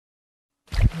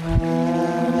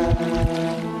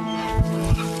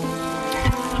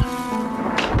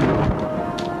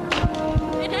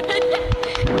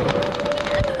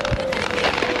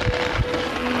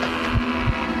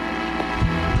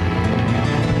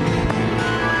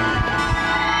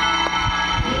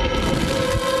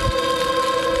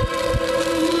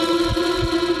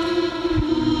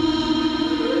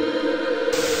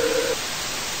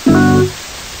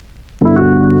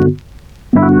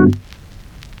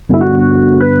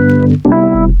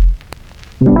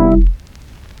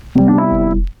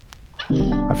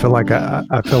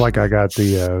I feel like I got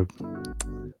the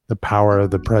power of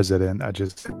the president. I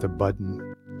just hit the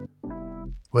button.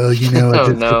 Well, I Oh just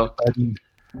hit no. the button.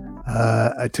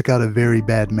 I took out a very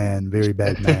bad man. Very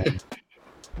bad man.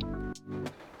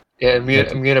 Yeah,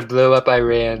 That's I'm gonna blow up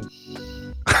Iran.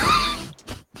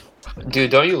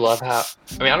 Dude, don't you love how?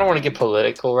 I mean, I don't want to get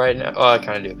political right now. Oh, I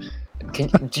kind of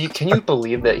do. Can you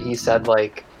believe that he said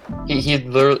like he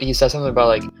said something about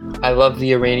like I love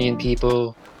the Iranian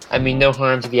people. I mean, no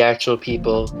harm to the actual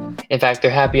people. In fact, they're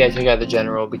happy I took out the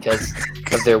general because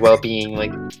of their well-being.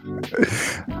 Like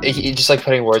he just like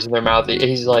putting words in their mouth.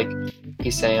 He's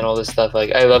saying all this stuff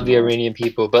like I love the Iranian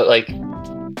people, but like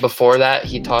before that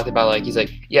he talked about like he's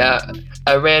like yeah,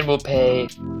 Iran will pay.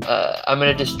 I'm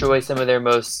gonna destroy some of their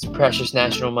most precious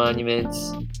national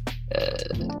monuments.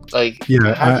 Like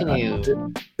yeah. how can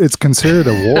you? It's considered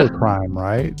a war crime,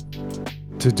 right?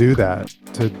 To do that,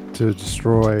 to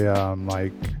destroy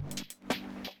like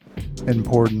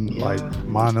important like Yeah,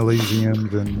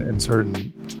 monolithiums and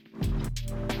certain.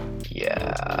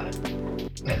 yeah.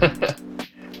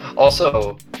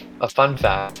 Also, a fun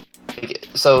fact. Like,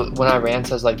 so when Iran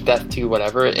says like death to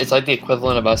whatever, it's like the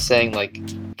equivalent of us saying like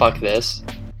fuck this.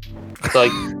 So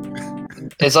like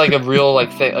it's like a real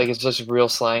like thing. Like it's just real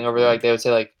slang over there. Like they would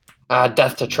say like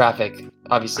death to traffic.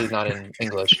 Obviously not in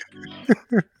English.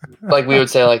 Like we would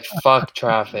say like fuck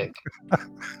traffic,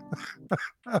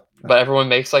 but everyone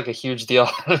makes like a huge deal.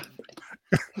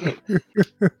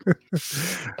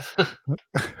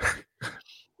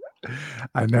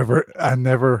 I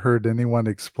never heard anyone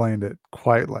explain it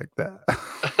quite like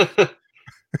that.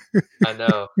 I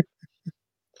know.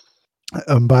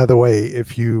 By the way,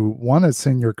 if you want to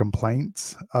send your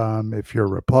complaints, if you're a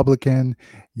Republican,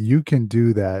 you can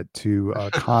do that to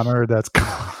Connor. That's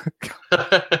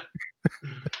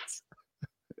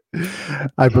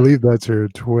I believe that's your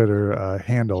Twitter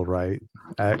handle, right?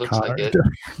 At Looks like Connor.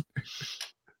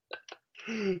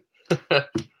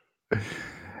 it.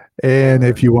 And Uh,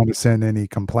 if you want to send any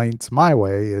complaints my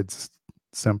way, it's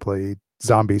simply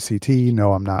Zombie CT.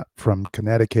 No, I'm not from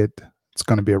Connecticut. It's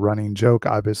going to be a running joke,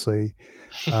 obviously.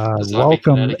 Zombie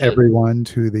Welcome, Connecticut. everyone,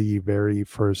 to the very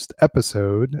first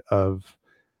episode of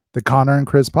the Connor and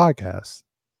Chris podcast.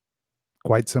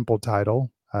 Quite simple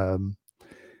title.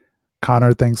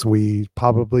 Connor thinks we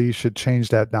probably should change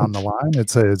that down the line.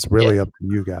 It's Yeah, really up to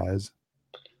you guys.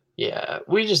 yeah.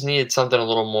 We just needed something a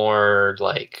little more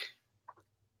like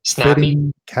snappy.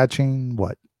 Fitting, catching,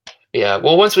 what? Yeah.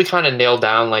 Well, once we kind of nail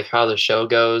down like how the show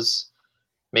goes,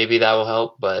 maybe that will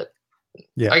help. But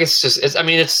Yeah. I guess it's. I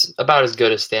mean, it's about as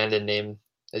good a stand-in name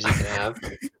as you can have.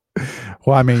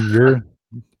 Well, I mean,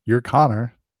 you're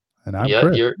Connor, and I'm Yeah,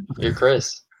 Chris. you're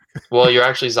Chris. Well, you're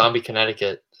actually Zombie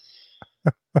Connecticut.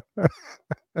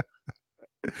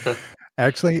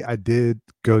 Actually, I did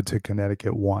go to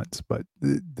Connecticut once, but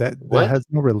that What? has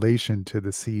no relation to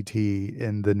the CT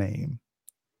in the name.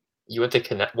 You went to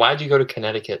Connecticut? Why'd you go to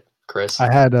Connecticut, Chris?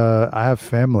 I have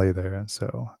family there,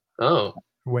 so Oh,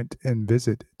 went and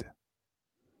visited.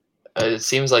 it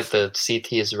seems like the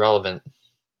CT is relevant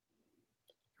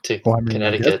to Well, I mean,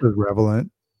 I guess Connecticut.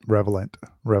 it's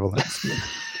relevance.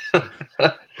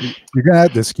 You're gonna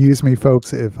have to excuse me,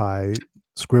 folks, if I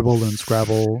scribble and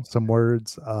scrabble some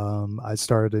words. I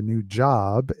started a new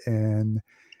job, and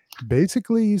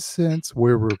basically, since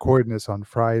we're recording this on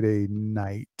Friday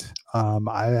night,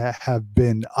 I have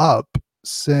been up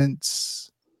since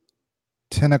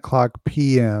 10 o'clock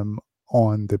p.m.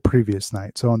 on the previous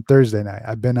night. So on Thursday night,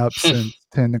 I've been up since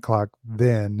 10 o'clock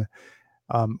then.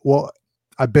 Well,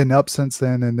 I've been up since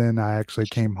then, and then I actually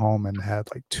came home and had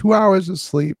like 2 hours of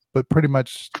sleep, but pretty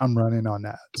much I'm running on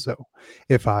that. So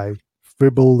if I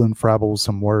fribble and frabble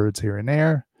some words here and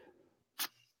there,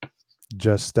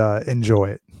 just enjoy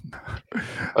it.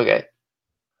 Okay.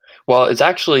 Well, it's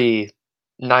actually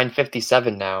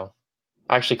 9:57 now.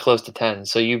 Actually close to 10.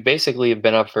 So you basically have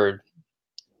been up for,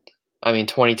 I mean,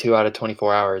 22 out of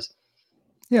 24 hours.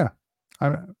 Yeah,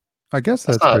 I, I guess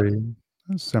That's that's not,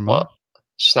 that's similar. well,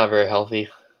 it's just not very healthy.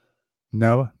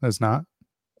 No, that's not.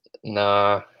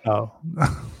 Nah. Oh.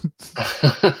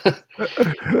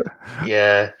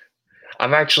 Yeah.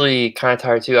 I'm actually kind of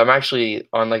tired too. I'm actually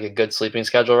on like a good sleeping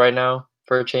schedule right now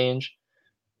for a change.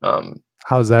 Um,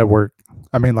 How's that work?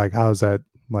 I mean, like, how's that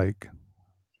like?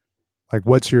 Like,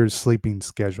 what's your sleeping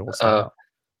schedule uh, style?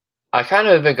 I kind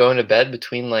of have been going to bed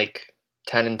between like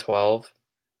 10 and 12,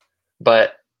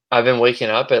 but I've been waking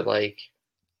up at like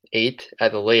 8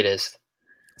 at the latest.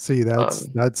 See, Um,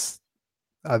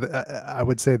 I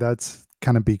would say that's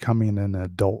kind of becoming an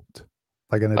adult.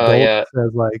 Like an oh adult yeah,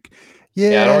 says, like,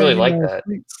 yeah, I don't yeah, really like that.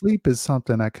 sleep is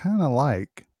something I kind of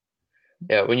like.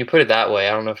 Yeah, when you put it that way,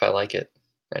 I don't know if I like it.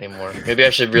 anymore. Maybe I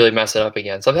should really mess it up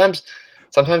again. Sometimes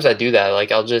I do that.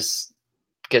 Like I'll just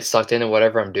get sucked into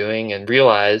whatever I'm doing and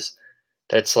realize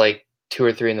that it's like 2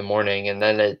 or 3 in the morning, and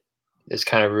then it is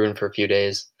kind of ruined for a few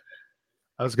days.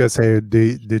 I was gonna say,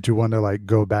 did you want to like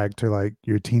go back to like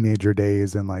your teenager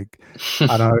days and like,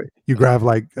 I don't know, you grab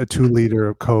like a 2 liter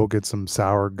of Coke and some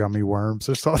sour gummy worms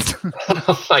or something.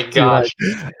 Oh my You're like, gosh,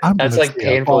 I'm that's gonna like stay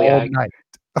up painfully all accurate. night.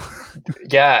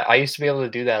 Yeah, I used to be able to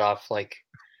do that off like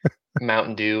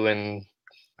Mountain Dew and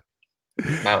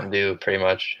Mountain Dew, pretty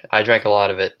much. I drank a lot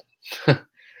of it.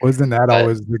 Wasn't that But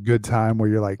always the good time where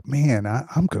you're like, man,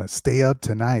 I'm gonna stay up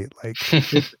tonight. Like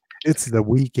it's the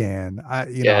weekend. I'm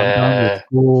done with yeah,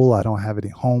 school. I don't have any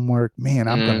homework. Man,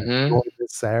 I'm gonna mhm, enjoy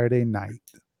this Saturday night.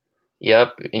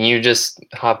 yep, and you just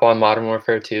hop on Modern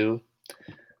Warfare 2,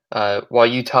 while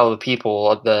you tell the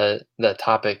people the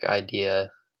topic idea.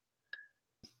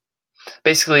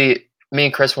 Basically, me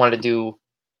and Chris wanted to do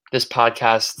this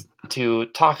podcast to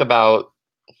talk about,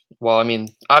 well, I mean,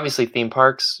 obviously theme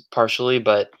parks partially,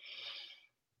 but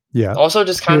Yeah, also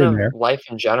just kind here and of there. life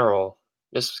in general,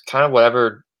 just kind of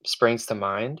whatever springs to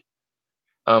mind.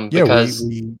 Yeah, Because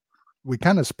we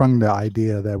kinda sprung the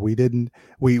idea that we didn't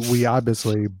we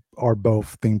obviously are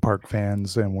both theme park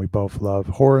fans, and we both love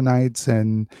Horror Nights,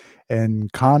 and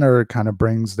Connor kinda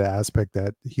brings the aspect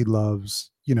that he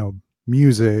loves,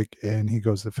 music, and he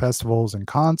goes to festivals and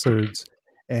concerts,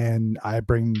 and I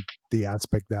bring the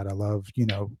aspect that I love,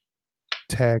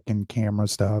 tech and camera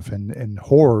stuff and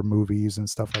horror movies and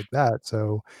stuff like that.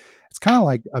 So it's kind of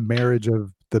like a marriage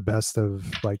of the best of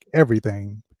like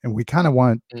everything. And we kind of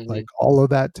want mhm, like all of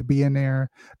that to be in there.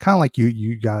 Kind of like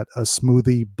you got a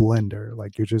smoothie blender,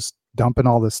 like you're just dumping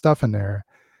all this stuff in there.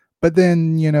 But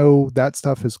then, that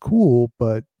stuff is cool,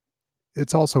 but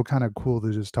it's also kind of cool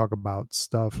to just talk about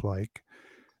stuff like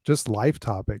just life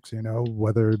topics,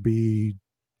 whether it be,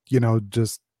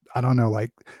 just I don't know,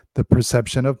 like the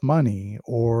perception of money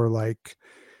or like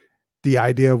the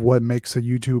idea of what makes a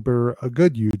YouTuber a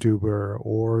good YouTuber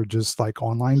or just like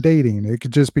online dating. It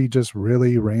could just be just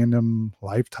really random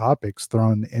life topics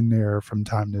thrown in there from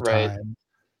time to right. time.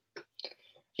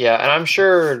 Yeah, and I'm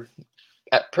sure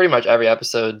at pretty much every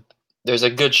episode, there's a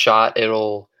good shot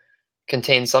it'll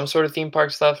contain some sort of theme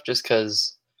park stuff just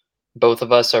because both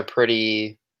of us are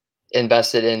pretty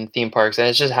invested in theme parks, and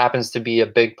it just happens to be a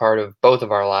big part of both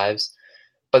of our lives.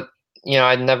 But,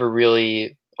 I never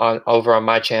really on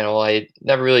my channel, I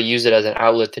never really use it as an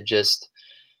outlet to just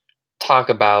talk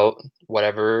about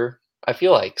whatever I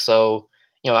feel like. So,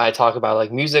 I talk about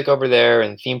like music over there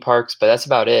and theme parks, but that's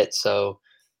about it. So,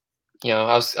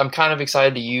 I'm kind of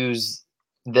excited to use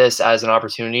this as an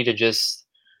opportunity to just,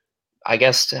 I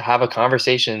guess, to have a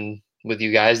conversation with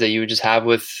you guys that you would just have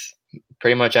with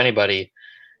pretty much anybody.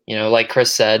 Like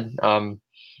Chris said,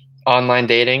 online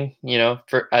dating,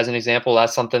 for as an example,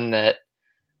 that's something that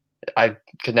I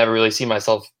could never really see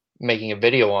myself making a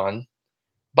video on,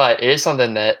 but it is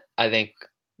something that I think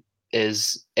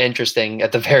is interesting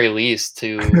at the very least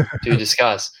to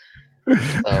discuss.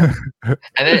 So, and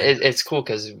then it's cool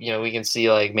because we can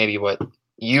see like maybe what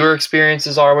your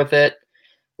experiences are with it,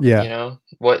 Yeah.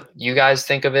 what you guys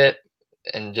think of it,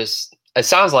 and just it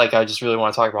sounds like I just really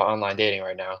want to talk about online dating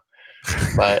right now,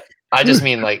 but I just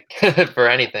mean like for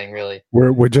anything really.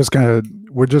 We're just gonna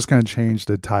change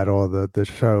the title of the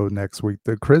show next week.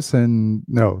 The Chris and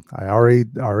no, I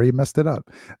already messed it up.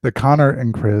 The Connor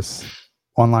and Chris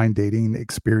online dating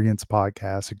experience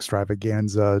podcast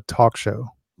extravaganza talk show.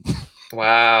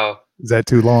 Wow. Is that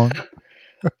too long?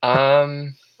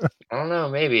 Um, I don't know,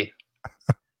 maybe.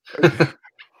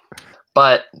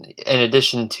 But in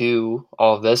addition to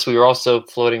all of this, we were also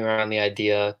floating around the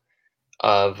idea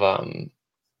of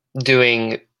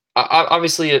doing.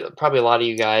 Obviously, probably a lot of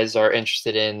you guys are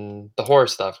interested in the horror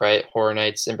stuff, right? Horror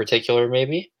nights in particular,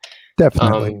 maybe.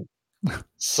 Definitely. Um,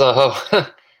 so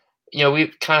we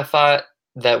kind of thought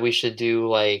that we should do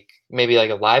like maybe like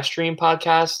a live stream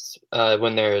podcast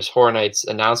when there's horror nights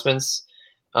announcements.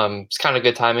 It's kind of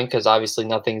good timing because obviously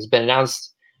nothing's been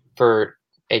announced for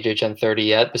HHN 30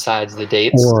 yet besides the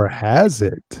dates, Or has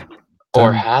it?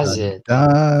 or Dun has dun it?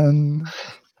 dun.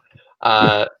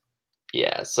 Uh,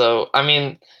 yeah. So I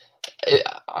mean,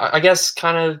 I guess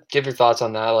kind of give your thoughts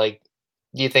on that. Like,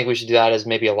 do you think we should do that as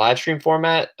maybe a live stream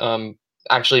format?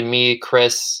 Actually, me,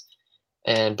 Chris,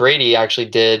 and Brady actually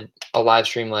did a live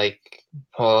stream like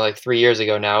 3 years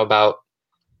ago now about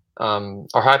our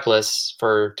hype lists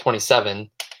for 27,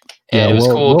 Yeah, and it was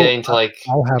well, cool getting to like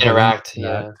I'll have a link interact. to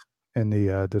that Yeah, in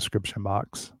the, description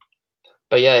box.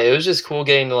 but yeah, it was just cool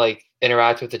getting to like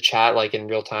interact with the chat like in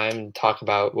real time and talk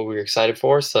about what we were excited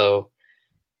for. So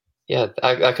yeah,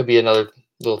 that could be another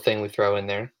little thing we throw in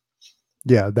there.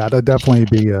 Yeah, that'll definitely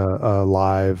be a uh,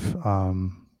 live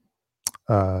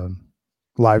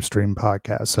stream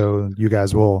podcast. So you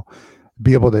guys will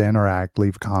be able to interact,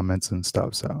 leave comments and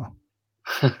stuff. So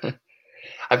I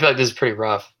feel like this is pretty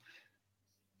rough.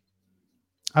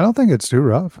 I don't think it's too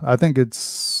rough. I think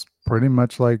it's pretty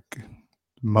much like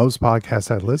most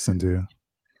podcasts I listen to.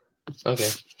 Okay.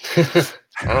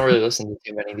 I don't really listen to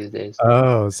too many these days.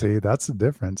 Oh, see, that's the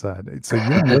difference. So you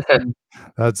don't listen.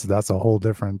 That's a whole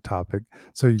different topic.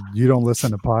 So you don't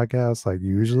listen to podcasts like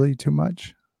usually too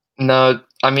much No,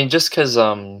 I mean, just because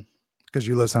because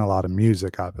you listen to a lot of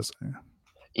music, obviously.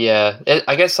 yeah,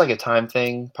 I guess like a time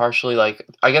thing, partially. Like,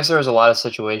 I guess there was a lot of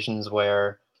situations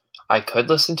where I could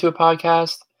listen to a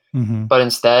podcast, Hmm. but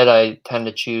instead I tend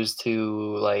to choose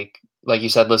to like you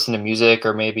said, listen to music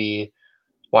or maybe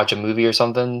watch a movie or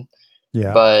something.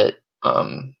 Yeah, But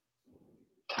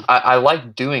I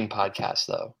like doing podcasts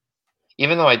though.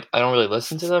 Even though I don't really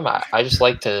listen to them, I just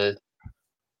like to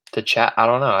chat. I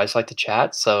don't know. I just like to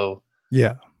chat. So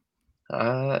yeah,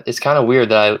 it's kind of weird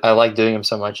that I like doing them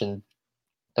so much and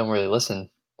don't really listen.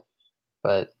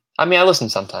 But I mean, I listen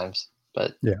sometimes.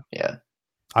 But yeah. yeah.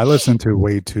 I listen to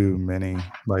way too many.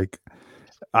 Like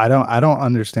I don't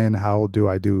understand how do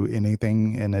I do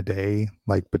anything in a day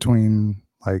like between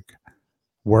like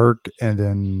work and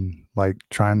then like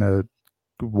trying to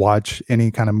watch any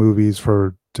kind of movies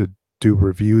for to do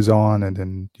reviews on, and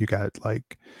then you got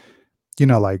like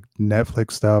like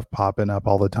Netflix stuff popping up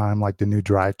all the time, like the new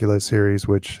Dracula series,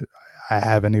 which I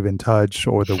haven't even touched,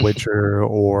 or The Witcher,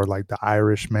 or like The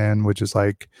Irishman, which is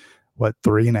like what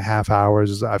 3.5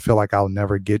 hours. I feel like I'll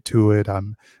never get to it.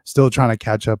 I'm still trying to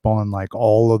catch up on like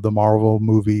all of the Marvel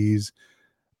movies,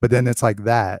 but then it's like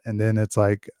that, and then it's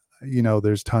like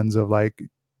there's tons of like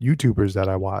YouTubers that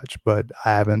I watch, but I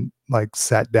haven't like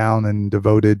sat down and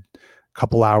devoted a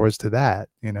couple hours to that,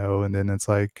 and then it's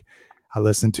like I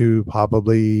listen to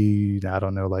probably, I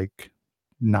don't know, like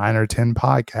 9 or 10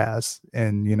 podcasts,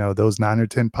 and those 9 or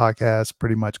 10 podcasts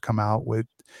pretty much come out with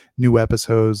new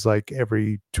episodes like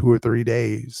every 2 or 3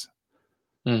 days.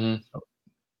 Hmm.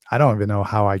 I don't even know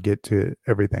how I get to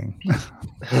everything.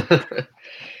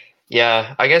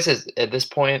 Yeah, I guess it's at this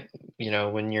point,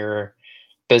 when you're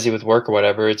busy with work or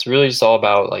whatever, it's really just all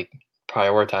about like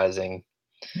prioritizing.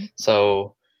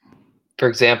 So, for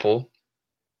example,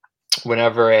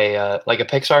 whenever a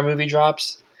Pixar movie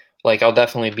drops, like I'll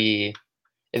definitely be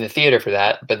in the theater for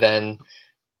that. But then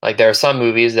like there are some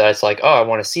movies that it's like, oh, I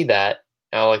want to see that,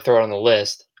 and I'll like throw it on the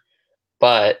list.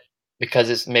 But because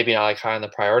it's maybe not like high on the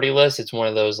priority list, it's one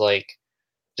of those like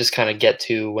just kind of get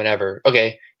to whenever.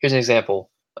 Okay, here's an example.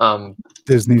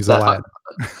 Disney's That Aladdin.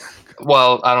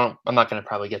 well, I'm not gonna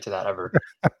probably get to that ever,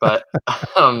 but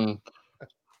um,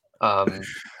 um,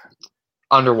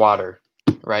 underwater,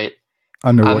 right?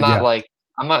 I'm Underwood, not yeah. like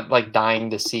I'm not like dying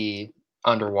to see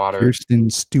underwater, Kirsten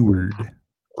Stewart.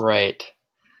 right?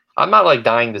 I'm not like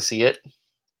dying to see it,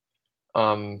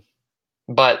 um,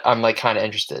 but I'm like kind of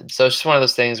interested. So it's just one of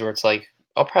those things where it's like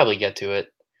I'll probably get to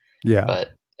it, Yeah.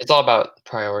 but it's all about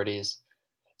priorities.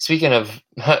 Speaking of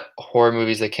horror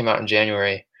movies that came out in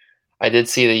January, I did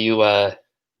see that you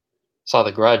saw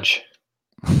The Grudge.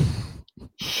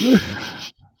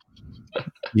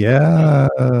 Yeah,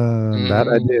 that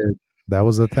I Mm. did. That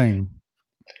was a thing.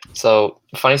 So,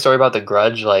 funny story about The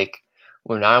Grudge. Like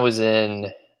when I was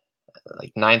in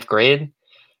like ninth grade,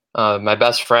 my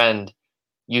best friend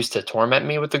used to torment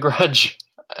me with The Grudge.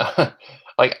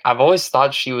 Like I've always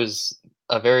thought she was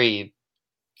a very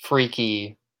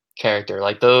freaky character.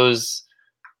 Like those,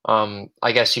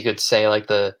 I guess you could say like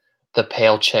the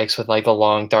pale chicks with like the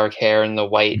long dark hair and the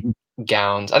white Mhm.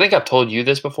 gowns. I think I've told you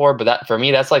this before, but that for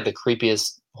me that's like the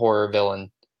creepiest horror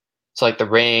villain. So like The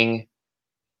Ring,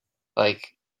 like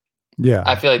I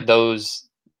Yeah. feel like those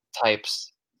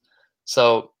types.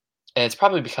 So, and it's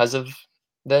probably because of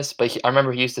this, but I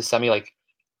remember he used to send me like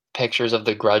pictures of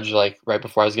The Grudge like right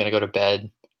before I was gonna go to bed.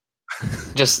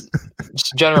 Just,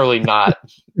 just generally not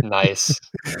nice.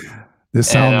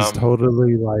 This And sounds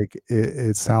totally like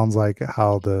it sounds like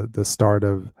how the start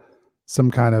of some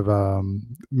kind of,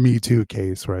 Me Too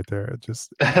case right there.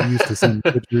 Just he used to send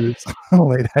pictures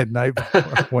late at night before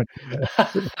I went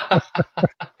to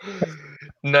bed.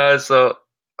 no, so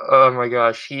oh my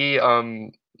gosh, he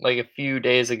like a few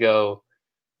days ago,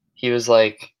 he was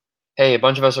like, "Hey, a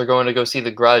bunch of us are going to go see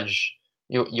The Grudge.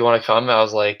 You want to come?" I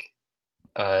was like,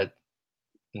 "Uh,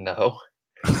 no."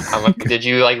 I'm like, "Did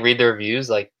you like read the reviews?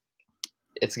 Like,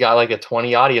 it's got like a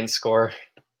 20 audience score,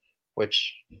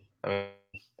 which I mean,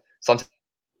 sometimes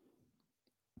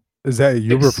Is that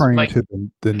you're referring might to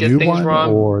the get new things one wrong."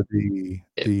 or the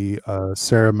It,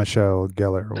 Sarah Michelle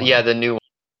Gellar yeah, one? the new one,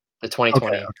 the Okay,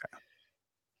 2020. okay.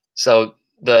 So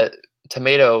the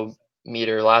tomato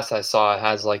meter last I saw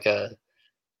has like a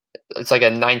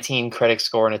 19 critic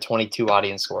score and a 22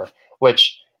 audience score,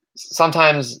 which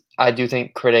sometimes I do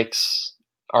think critics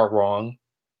are wrong,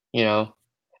 you know,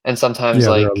 and sometimes Yeah,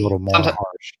 they're a like little more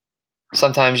harsh.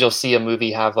 sometimes you'll see a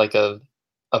movie have like a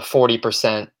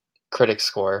 40% critic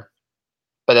score,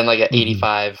 but then like an Mhm.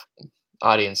 85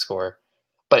 audience score.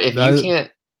 But That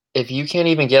if you can't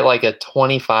even get like a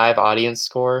 25 audience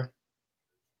score,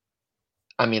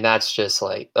 I mean that's just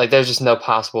like there's just no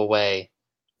possible way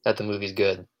that the movie's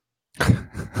good.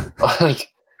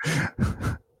 Like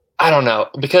I don't know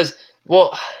because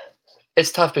well,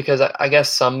 it's tough because I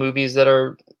guess some movies that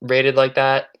are rated like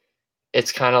that,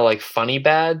 it's kind of like funny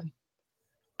bad,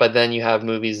 but then you have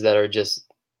movies that are just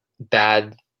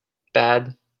bad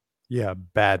bad. Yeah,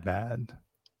 bad.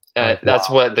 Like, That's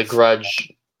wow, what The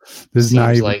Grudge this is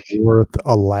not seems even like worth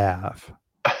a laugh.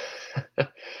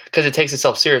 because it takes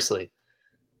itself seriously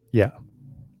Yeah,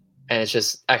 and it's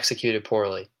just executed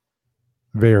poorly.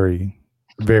 very,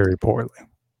 very poorly.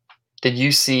 Did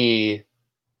you see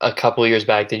a couple years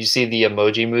back? Did you see the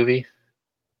Emoji Movie?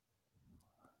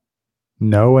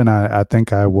 No, and I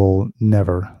think I will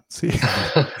never see.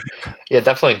 Yeah,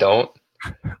 definitely don't.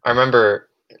 I remember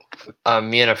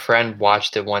me and a friend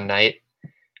watched it one night,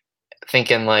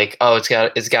 thinking like, "Oh, it's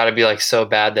got to be like so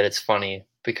bad that it's funny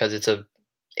because it's a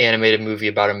animated movie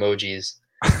about emojis."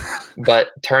 But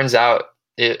turns out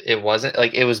it wasn't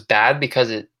like it was bad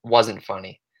because it wasn't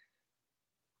funny.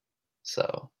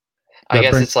 So I That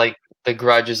guess brings it's like The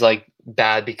Grudge is like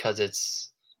bad because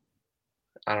it's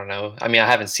I don't know. I mean, I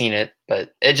haven't seen it,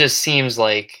 but it just seems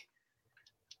like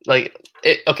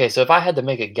it. Okay, so if I had to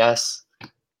make a guess,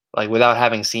 like without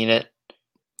having seen it,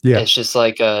 yeah, it's just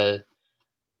like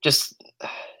just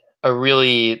a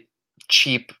really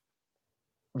cheap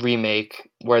remake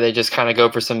where they just kind of go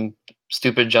for some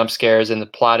stupid jump scares and the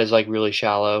plot is like really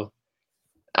shallow.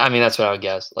 I mean, that's what I would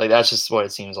guess. Like that's just what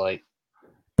it seems like.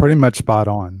 pretty much spot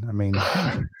on. I mean,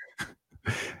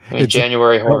 I mean, it's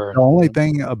January the horror. only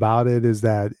thing about it is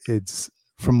that it's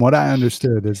from what I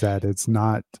understood is that it's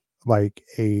not like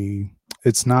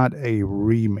it's not a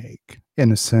remake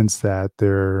in a sense that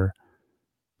they're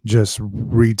just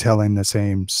retelling the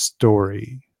same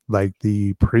story. Like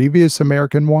the previous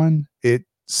American one, it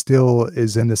still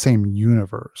is in the same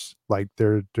universe. Like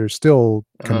they're still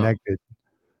Oh, connected,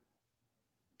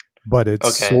 but it's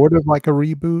okay, sort of like a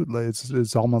reboot. Like,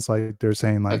 it's almost like they're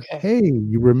saying like, okay. "Hey,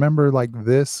 you remember like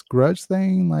this Grudge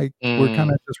thing? Like we're kind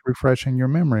Mm. of just refreshing your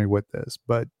memory with this."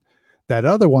 But that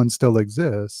other one still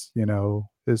exists,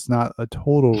 It's not a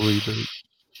total reboot,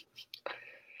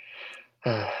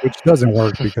 which doesn't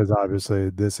work because obviously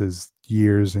this is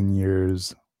years and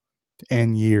years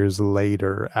and years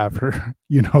later after,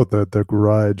 the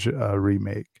Grudge,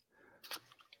 remake.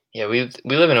 Yeah, we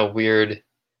live in a weird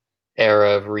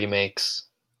era of remakes,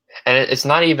 and it's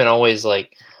not even always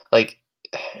like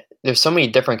there's so many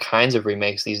different kinds of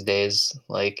remakes these days.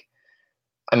 Like,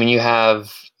 I mean, you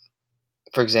have,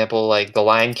 for example, like The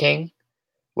Lion King,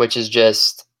 which is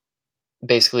just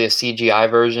basically a CGI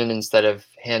version instead of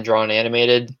hand drawn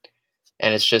animated,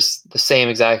 and it's just the same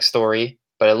exact story,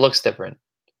 but it looks different.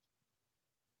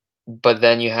 But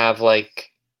then you have like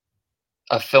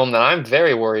a film that I'm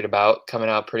very worried about coming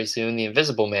out pretty soon, The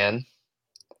Invisible Man.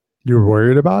 You're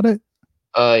worried about it?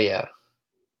 Yeah,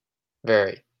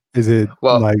 very. Is it,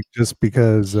 Well, like, just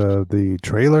because of the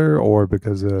trailer or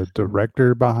because of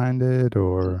director behind it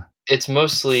or it's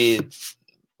mostly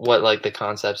what like the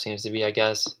concept seems to be, I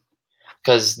guess,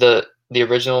 because the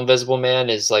original Invisible Man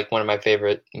is like one of my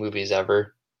favorite movies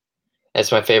ever.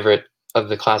 It's my favorite of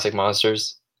the classic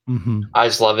monsters. Mhm. I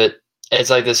just love it. It's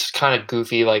like this kind of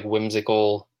goofy, like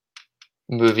whimsical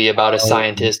movie about a Oh,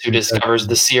 scientist who discovers exactly.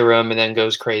 the serum and then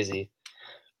goes crazy.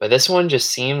 But this one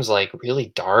just seems like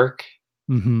really dark,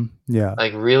 Mhm. Yeah.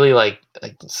 like really like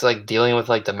it's like dealing with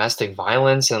like domestic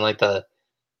violence and like the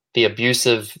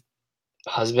abusive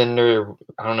husband or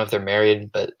I don't know if they're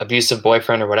married, but abusive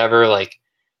boyfriend or whatever, like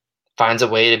finds a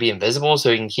way to be invisible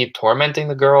so he can keep tormenting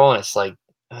the girl, and it's like,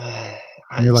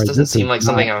 And it you're just like, doesn't seem like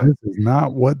something this is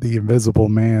not what the Invisible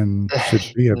Man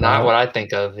should be not about." what I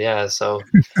think of. Yeah, so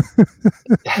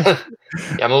yeah,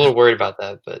 I'm a little worried about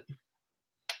that, but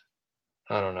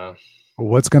I don't know.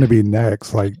 What's gonna be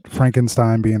next? Like,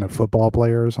 Frankenstein being a football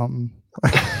player or something?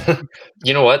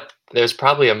 You know what? There's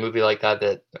probably a movie like that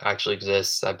that actually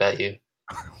exists. I bet you.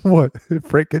 What?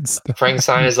 Frankenstein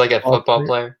Frankenstein is like a football football player?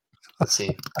 player. Let's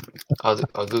see.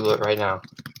 I'll Google it right now.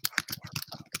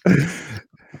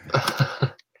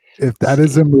 If that Let's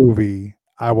is see. a movie,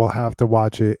 I will have to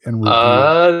watch it and review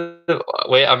it. Uh,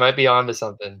 Wait, I might be onto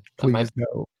something. I might Please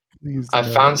no. needs to I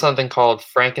know. found something called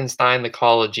Frankenstein: The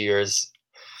College Years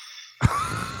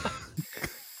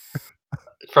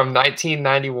from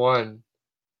 1991.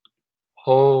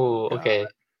 Oh, God, okay. I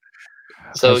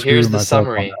So screwed here's the myself on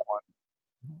summary. that one.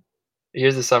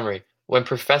 Here's the summary. When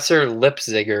Professor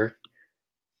Lipziger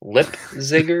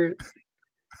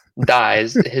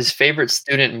dies, his favorite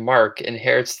student Mark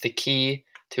inherits the key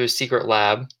to a secret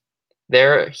lab.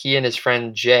 There, he and his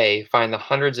friend Jay find the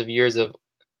 100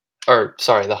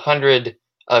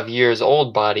 of years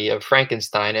old body of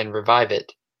Frankenstein and revive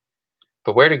it.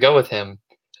 But where to go with him?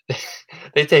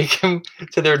 They take him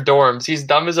to their dorms. He's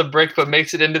dumb as a brick, but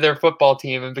makes it into their football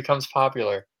team and becomes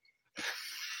popular.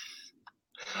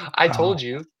 I Oh, told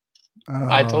you.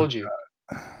 I oh, told you.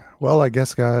 well, I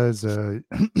guess, guys,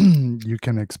 you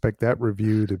can expect that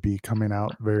review to be coming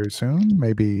out very soon,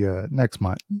 maybe next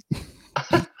month.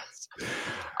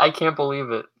 I can't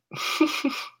believe it.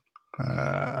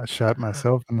 I shot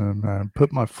myself and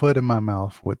put my foot in my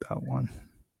mouth with that one.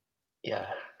 Yeah,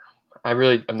 I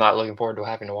really am not looking forward to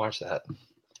having to watch that.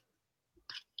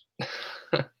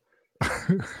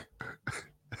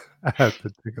 I have to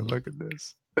take a look at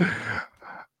this.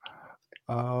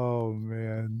 Oh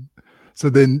man. So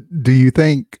then do you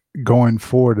think going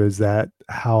forward is that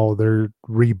how they're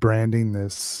rebranding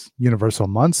this Universal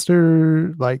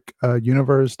Monster like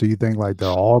universe? Do you think like they're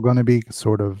all going to be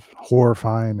sort of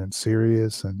horrifying and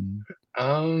serious and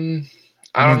Um,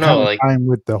 I I mean don't kind know. of Like, tying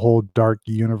with the whole dark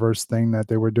universe thing that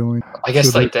they were doing? I guess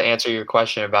Should we? like to answer your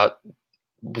question about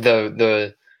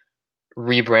the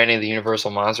rebranding of the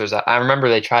Universal monsters. I remember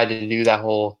they tried to do that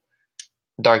whole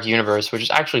dark universe, which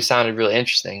actually sounded really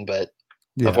interesting, but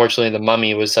Yeah. unfortunately, the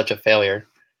Mummy was such a failure.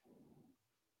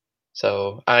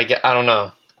 So I don't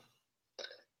know.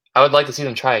 I would like to see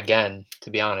them try again, to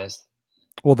be honest.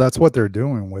 Well, that's what they're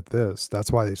doing with this.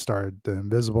 That's why they started the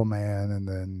Invisible Man and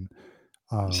then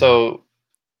um So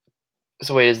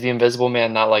so wait, is the Invisible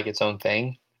Man not like its own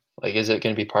thing? Like, is it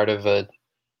going to be part of a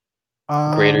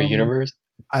greater um universe?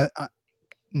 I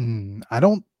I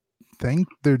don't think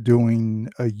they're doing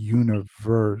a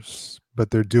universe,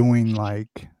 but they're doing,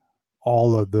 like,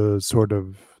 all of the sort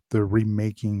of the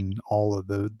remaking all of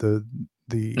the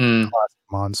Mm, classic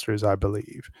monsters, I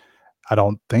believe. I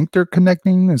don't think they're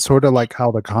connecting. It's sorta like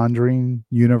how the Conjuring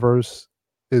universe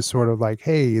is sort of like,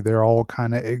 "Hey, they're all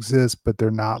kinda exist, but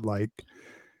they're not like"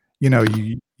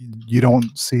 you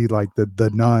don't see, like, the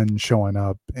nun showing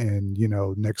up and,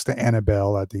 next to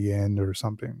Annabelle at the end or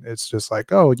something. It's just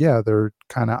like, "Oh, yeah, they're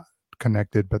kinda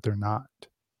connected, but they're not."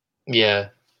 yeah,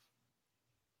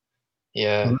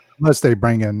 yeah, Unless they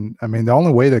bring in I mean, the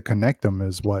only way to connect them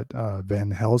is what,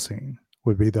 Van Helsing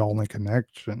would be the only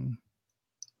connection.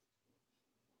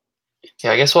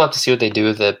 yeah. I guess we'll have to see what they do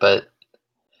with it, but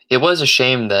it was a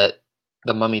shame that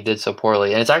the Mummy did so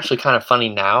poorly, and it's actually kind of funny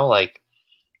now, like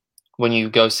when you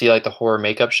go see like the horror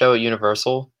makeup show at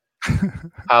Universal,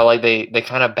 how like they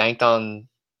kind of banked on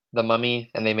the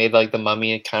Mummy, and they made like the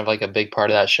Mummy kind of like a big part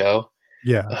of that show,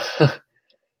 Yeah.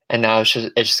 and now it's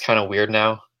just kind of weird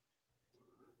now.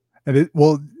 And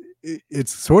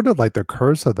it's sort of like the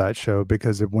curse of that show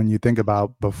because when you think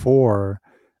about before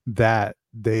that,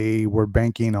 they were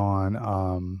banking on,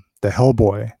 the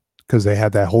Hellboy because they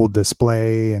had that whole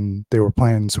display and they were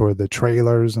playing sort of the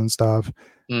trailers and stuff.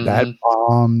 That Mhm.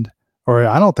 bombed, or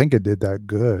I don't think it did that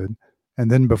good.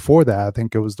 And then before that, I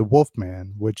think it was the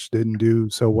Wolfman, which didn't do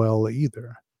so well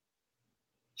either.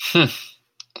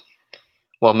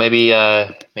 Well, maybe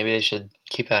they should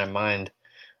keep that in mind.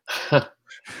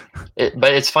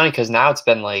 But it's funny because now it's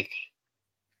been like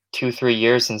 2, 3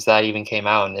 years since that even came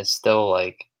out, and it's still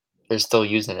like they're still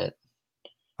using it.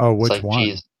 Oh, It's which like, one?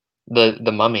 geez,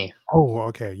 the Mummy, Oh,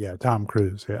 okay, yeah, Tom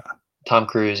Cruise, yeah. Tom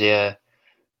Cruise, yeah.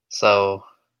 So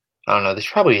I don't know. They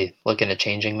should probably look into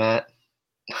changing that.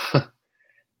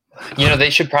 They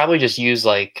should probably just use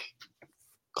like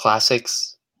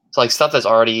classics, so, like stuff that's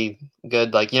already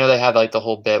good. Like they have like the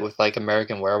whole bit with like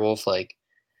American Werewolf. Like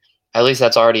at least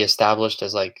that's already established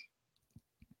as like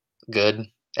good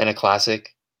and a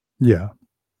classic. Yeah,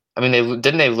 I mean,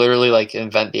 didn't they literally like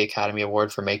invent the Academy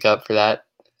Award for makeup for that?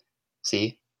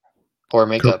 See, poor cor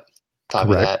makeup. Top of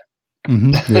correct. that.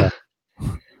 Mhm, yeah.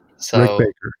 Rick So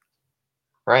Baker.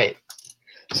 right.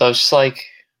 So it's just like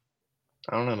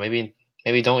I don't know. Maybe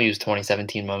don't use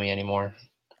 2017 Mummy anymore.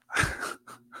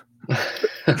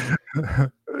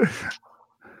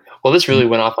 Well, this really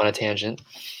went off on a tangent.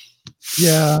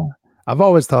 Yeah, I've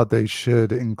always thought they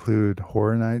should include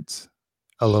Horror Nights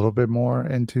a little bit more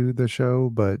into the show,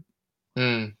 but,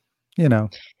 Hmm. you know,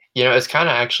 It's kind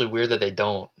of actually weird that they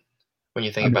don't when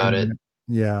you I think about it. mean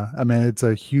yeah, I mean, it's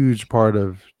a huge part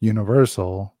of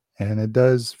Universal, and it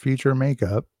does feature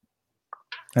makeup.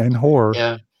 and horror.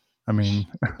 Yeah. I mean,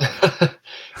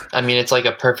 I mean, it's like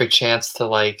a perfect chance to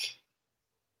like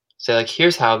say like,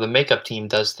 here's how the makeup team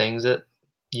does things at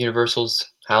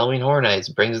Universal's Halloween Horror Nights,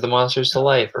 brings the monsters to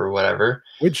life or whatever.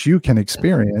 which you can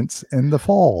experience in the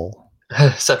fall.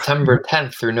 September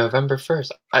 10th through November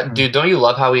 1st. Dude, don't you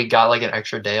love how we got like an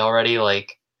extra day already?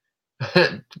 Like,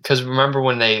 because remember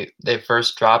when they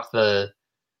first dropped the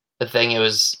thing, it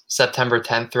was September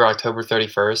 10th through October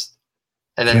 31st,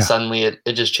 and then Yeah. suddenly it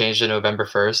just changed to November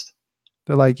 1st.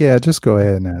 They're like, "Yeah, just go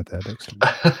ahead and add that extra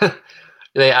day."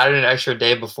 They added an extra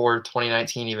day before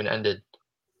 2019 even ended.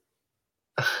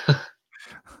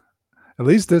 At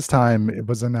least this time it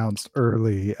was announced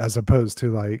early as opposed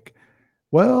to like,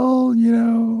 "Well, I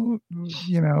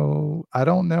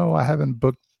don't know. I haven't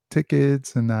booked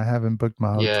tickets and I haven't booked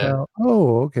my Yeah. hotel."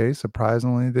 "Oh, okay.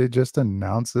 Surprisingly, they just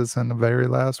announced this in the very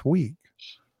last week."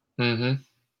 Mhm.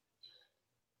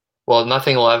 Well,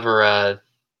 nothing will ever,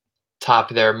 top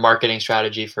their marketing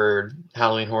strategy for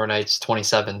Halloween Horror Nights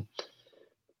 27.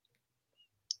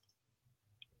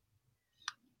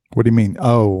 What do you mean?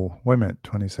 Oh, wait a minute,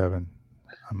 27.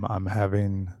 I'm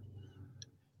having wait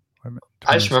a minute,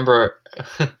 I just 27. remember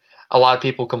a lot of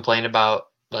people complain about,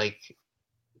 like,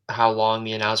 how long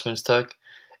the announcements took,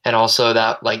 and also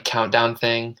that, like, countdown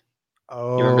thing.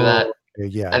 You remember Oh, that? okay,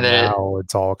 yeah, And then now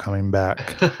it's all coming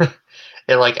back.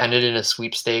 it, like, ended in a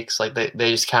sweepstakes, like, they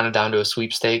just counted down to a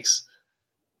sweepstakes.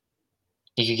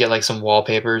 You could get, like, some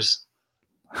wallpapers.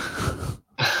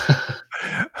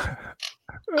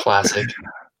 Classic.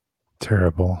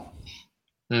 Terrible.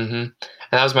 Mhm. And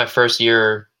that was my first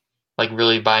year, like,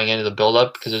 really buying into the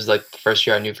buildup because it was, like, the first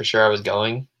year I knew for sure I was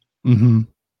going, Mhm.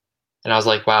 and I was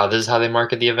like, "Wow, this is how they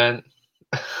market the event?"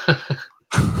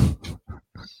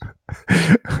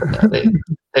 No,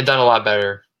 they've done a lot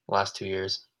better the last 2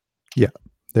 years. Yeah.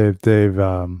 They've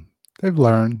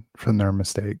learned from their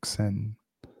mistakes and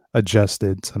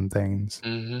adjusted some things.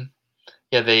 Mhm.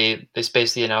 Yeah, they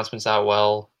space the announcements out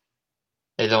well.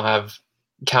 They don't have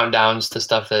countdowns to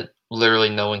stuff that literally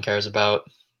no one cares about,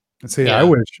 See, you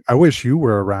know? I wish you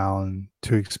were around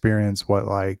to experience what,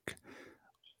 like,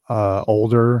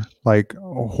 older, like,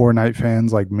 Horror Night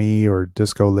fans like me or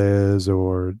Disco Liz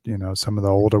or, some of the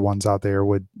older ones out there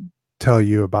would tell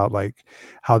you about, like,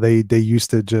 how they used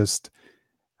to just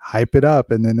hype it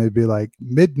up and then they'd be like,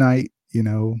 "Midnight,"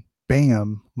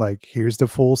 bam, like, "Here's the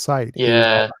full site. Here's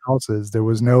all Yeah, the houses." There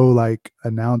was no, like,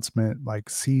 announcement, like,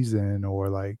 season or,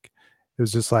 like it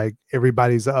was just like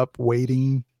everybody's up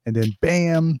waiting and then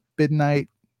bam, midnight.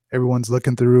 Everyone's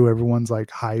looking through, everyone's, like,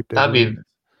 hyped, that'd be everyone's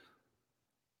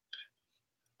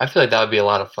I feel like that would be a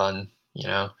lot of fun, you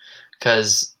know,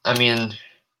 because I mean,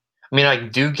 I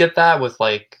do get that with,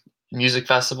 like, music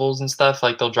festivals and stuff,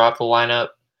 like, they'll drop the lineup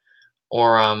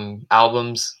or,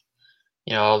 albums,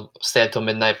 I'll stay up till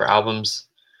midnight for albums,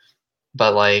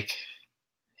 but, like,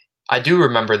 I do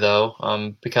remember though,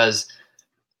 because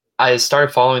I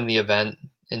started following the event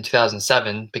in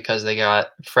 2007 because they got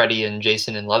Freddie and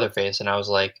Jason and Leatherface, and I was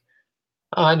like,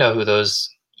 "Oh, I know who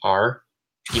those are,"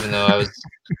 even though I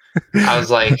was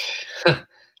like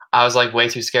I was, like, way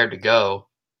too scared to go.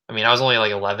 I mean, I was only,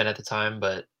 like, 11 at the time,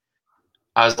 but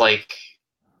I was like,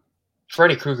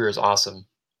 "Freddy Krueger is awesome,"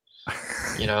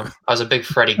 you know? I was a big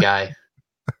Freddy guy,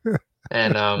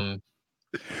 and,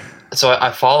 so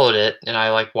I followed it, and I,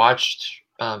 like, watched,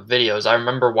 videos. I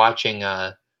remember watching,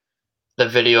 the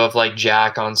video of, like,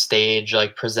 Jack on stage,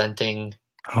 like, presenting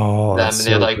Oh, that's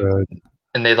them, so good.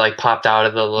 and they, like, popped out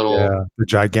of the little. Yeah, the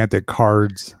gigantic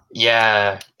cards.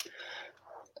 Yeah.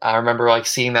 I remember, like,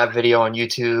 seeing that video on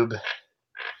YouTube,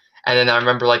 and then I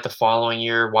remember, like, the following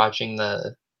year watching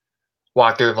the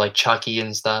walkthrough of, like, Chucky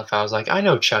and stuff. I was like, "I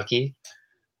know Chucky."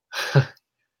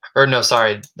 Or no,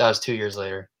 sorry, that was 2 years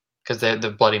later, 'cause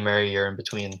the Bloody Mary year in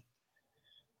between,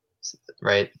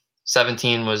 right?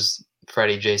 17 was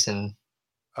Freddy, Jason,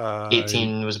 Uh,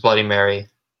 18 was Bloody Mary,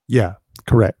 yeah,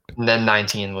 correct. and then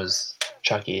 19 was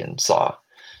Chucky and Saw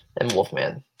and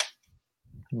Wolfman.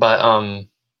 But,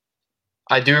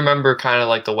 I do remember kinda,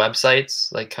 like, the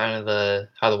websites, like, kinda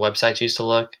how the websites used to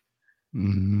look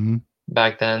Mhm.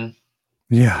 back then.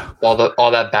 Yeah. All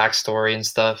that backstory and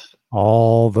stuff.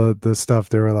 All the stuff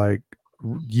they were like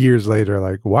years later,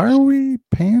 like, "Why are we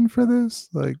paying for this?"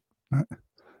 Like,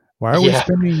 "Why are we Yeah.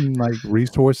 spending, like,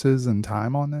 resources and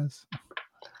time on this?"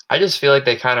 I just feel like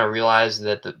they kinda realized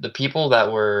that the people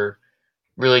that were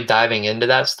really diving into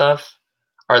that stuff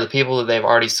are the people that they've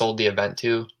already sold the event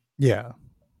to. Yeah. They're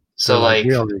So, like, like,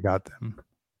 "We already got them."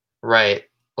 right,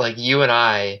 like, you and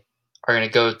I are gonna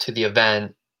go to the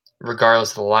event regardless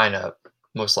of the lineup,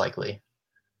 most likely.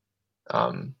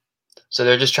 Um, so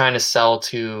they're just trying to sell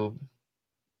to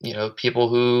people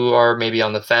who are maybe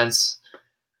on the fence.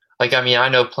 Like, I mean, I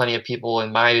know plenty of people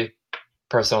in my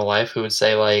personal life who would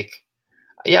say, like,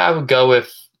 yeah, I would go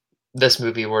if this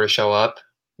movie were to show up,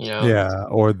 you know? Yeah,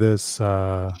 or this,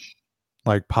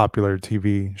 like, popular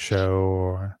TV show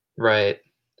or Right.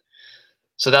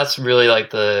 So that's really like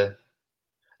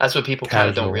that's what people kind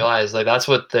of don't casual. realize. Like, that's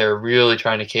what they're really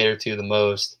trying to cater to the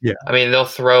most. Yeah, I mean, they'll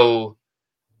throw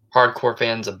hardcore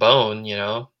fans a bone, you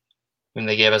know? I mean,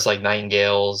 they gave us like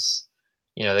Nightingales,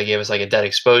 they gave us like a Dead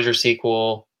Exposure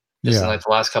sequel just in yeah, like the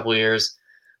last couple of years.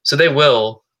 So they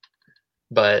will,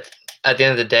 but at the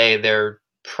end of the day, their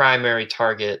primary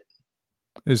target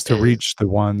is to is reach the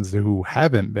ones who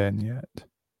haven't been yet.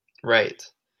 right.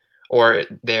 Or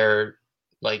their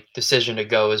like decision to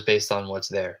go is based on what's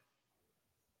there.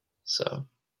 So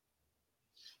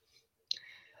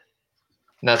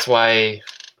that's why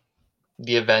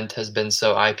the event has been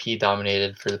so IP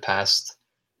dominated for the past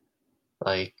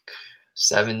like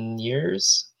 7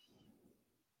 years,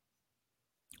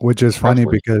 Which is funny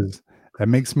roughly. because that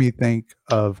makes me think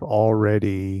of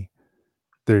already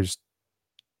there's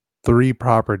 3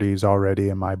 properties already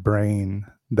in my brain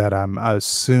that I'm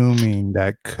assuming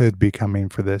that could be coming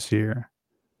for this year.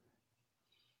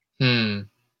 Hmm.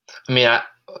 I mean,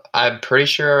 I'm pretty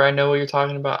sure I know what you're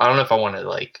talking about. I don't know if I want to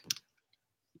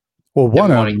Well, if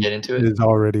one we of want to them get into it. is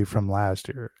already from last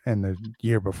year and the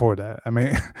year before that. I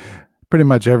mean, pretty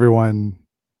much everyone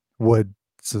would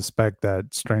suspect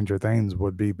that Stranger Things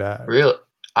would be back. Real,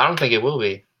 I don't think it will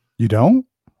be. You don't?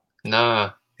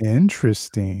 Nah.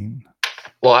 Interesting.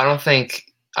 Well, I Or don't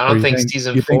think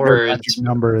season you think their 4 magic is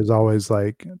number is always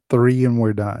like 3 and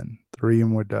we're done, 3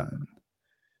 and we're done.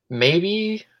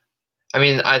 maybe. I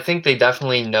mean, I think they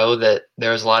definitely know that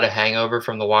there's a lot of hangover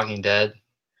from The Walking Dead,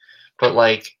 but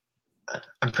like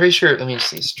I'm pretty sure. Let me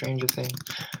see, Stranger Things.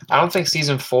 I don't think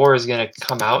season 4 is gonna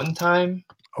come out in time.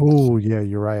 Oh, yeah,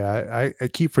 you're right. I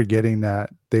keep forgetting that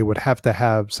they would have to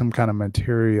have some kind of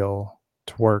material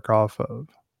to work off of.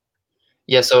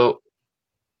 Yeah, so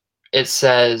it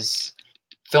says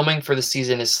filming for the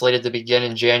season is slated to begin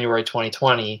in January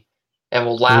 2020 and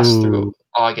will last through Ooh,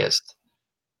 August.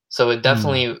 So it hmm.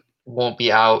 definitely won't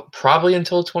be out probably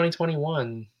until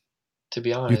 2021, to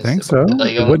be You honest. think If so?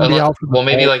 like, It wouldn't be out for the well,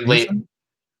 fall season?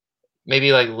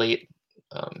 maybe like late,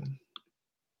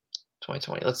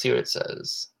 2020. Let's see what it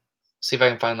says. See if I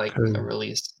can find like a 'Cause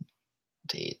release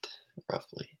date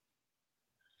roughly.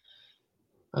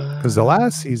 'Cause the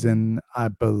last Um, season, I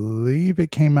believe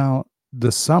it came out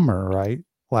the summer, right?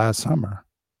 Last summer.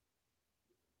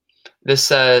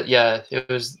 this yeah, it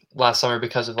was last summer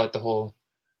because of like the whole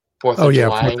Fourth Oh, of yeah,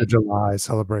 4th July. of July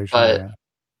celebration, But yeah.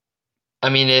 I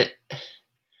mean,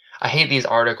 I hate these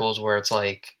articles where it's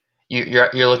like you're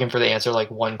looking for the answer like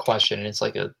one question and it's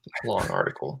like a long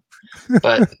article.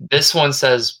 But this one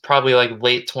says probably like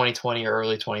late 2020 or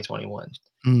early 2021.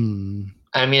 Mm.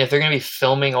 I mean, if they're gonna be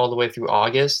filming all the way through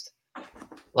August,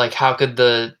 like how could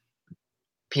the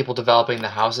people developing the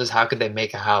houses, how could they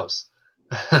make a house?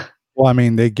 Well, I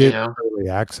mean, they You get know? early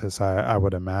access, I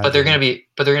would But they're gonna imagine. be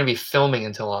but they're gonna be filming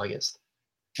until August.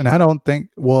 And I don't think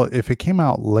well, if it came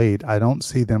out late, I don't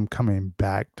see them coming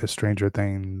back to Stranger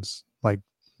Things, like,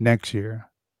 next year.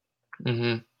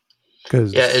 Mhm. Yeah,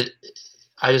 'Cause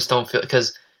I just don't feel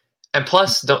because and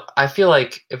plus, don't I feel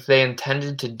like if they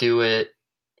intended to do it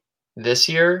this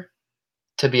year,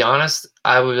 to be honest,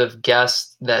 I would have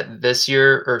guessed that this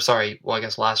year or sorry, well, I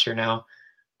guess last year now,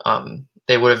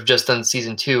 they would have just done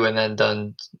season 2 and then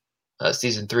done,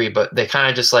 season 3, but they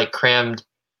kinda just, like, crammed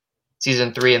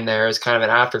season 3 in there as kind of an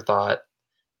afterthought.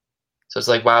 So it's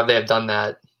like, why would they have done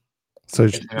that so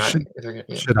if they're not if they're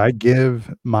gonna should I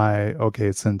give my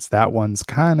okay, since that one's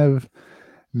kind of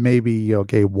maybe,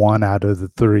 okay, 1 out of the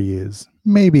 3 is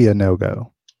maybe a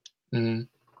no-go. Mhm.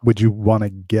 Would you wanna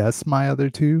guess my other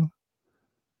 2?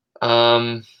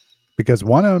 Um, Because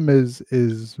one of them is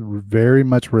very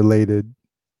much related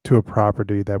to a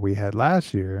property that we had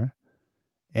last year,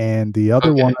 and the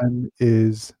other okay. one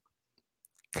is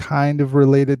kind of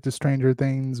related to Stranger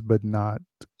Things, but not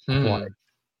quite.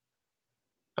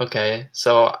 Hmm, okay.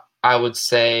 So I would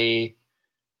say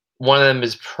one of them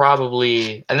is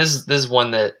probably and this is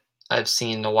one that I've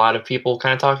seen a lot of people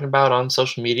kinda talking about on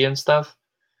social media and stuff.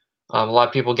 A lot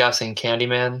of people guessing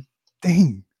Candyman.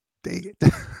 Dang, dang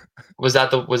it. Was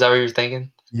that what you were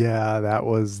thinking? Yeah, that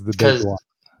was the big Because one.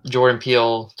 Jordan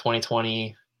Peele,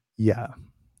 2020, Yeah,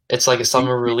 it's like a he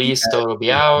summer he release, had so it'll be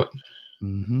yeah, out,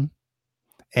 mhm,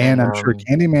 and and, I'm sure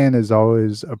Candyman is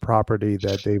always a property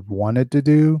that they've wanted to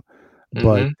do,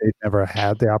 but mhm, they've never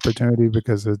had the opportunity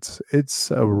because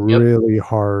it's a yep, really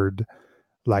hard,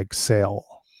 like, sell,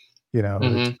 it's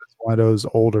mhm. one of those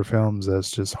older films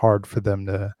that's just hard for them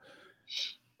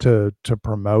to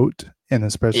promote, and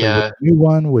especially with Yeah. the new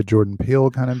one with Jordan Peele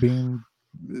kind of being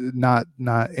not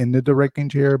in the directing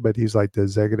chair, but he's like the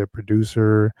executive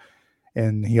producer,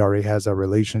 and he already has a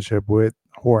relationship with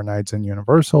Horror Nights and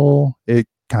Universal. It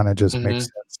kind of just makes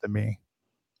Mhm. sense to me.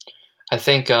 I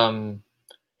think,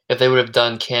 if they would have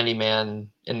done Candyman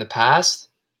in the past,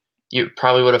 you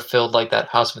probably would have filled, like, that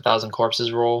House of a Thousand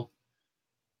Corpses role,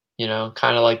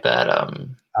 kinda like that,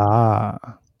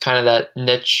 Ah, kinda that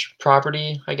niche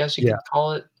property, I guess you yeah. could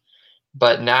call it.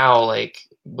 But now, like,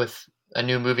 with a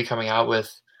new movie coming out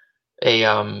with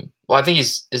well, I think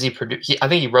he's is he produ he I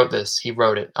think he wrote this, he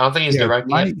wrote it. I don't think he's Yeah,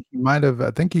 directing it. he might have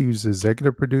I think he was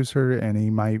executive producer, and he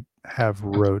might have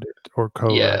wrote it or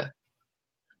co-wrote. Yeah.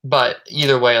 But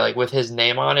either way, like, with his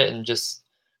name on it and just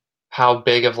how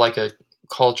big of, like, a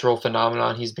cultural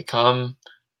phenomenon he's become,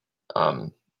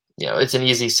 um, it's an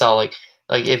easy sell, like,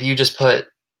 if you just put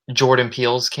Jordan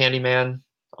Peele's Candyman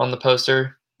on the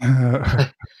poster,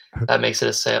 that makes it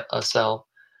a sell.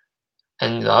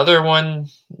 And the other one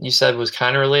you said was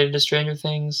kinda related to Stranger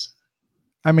Things?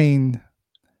 I mean,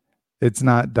 it's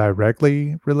not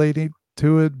directly related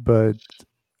to it, but,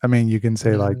 I mean, you can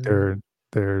say, like, Mm.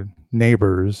 they're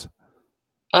neighbors.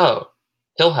 Oh,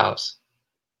 Hill House,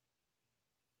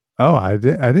 Oh, I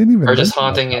didn't even or know just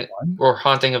about Haunting that it one. or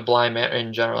Haunting of Bly Manor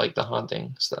in general, like the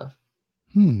haunting stuff.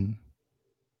 Hmm.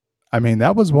 I mean,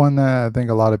 that was one that I think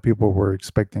a lot of people were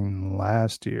expecting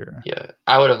last year. Yeah,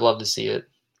 I would have loved to see it,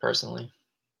 personally.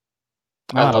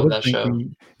 I I love was that show.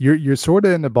 thinking you're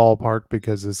sorta in the ballpark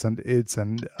because it's a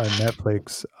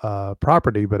Netflix,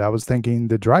 property, but I was thinking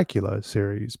the Dracula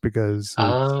series because it's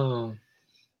Oh,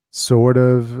 sort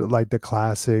of like the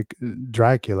classic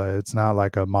Dracula. It's not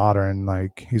like a modern,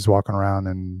 like, he's walking around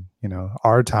in,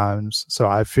 our times. So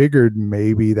I figured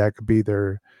maybe that could be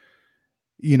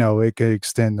it could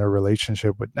extend their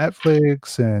relationship with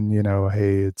Netflix and,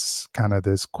 hey, it's kind of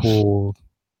this cool,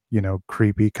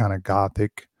 creepy kind of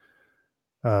gothic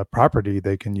property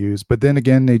they can use. But then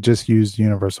again, they just used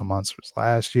Universal Monsters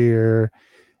last year.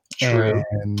 true.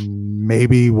 And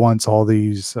maybe once all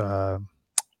these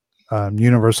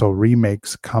Universal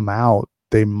remakes come out,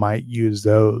 they might use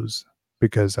those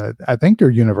because I think they're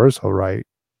Universal, right?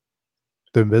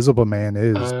 The Invisible Man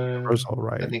is Universal, I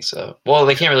right? think so. Well,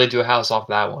 they can't really do a house off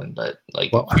that one, but,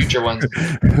 like, Well, future ones,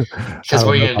 I because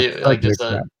what don't are know you about gonna do? the Like, just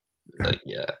subject matter.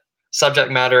 yeah.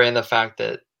 Subject matter and the fact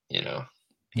that, he's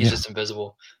Yeah, just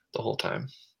invisible the whole time.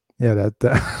 yeah, that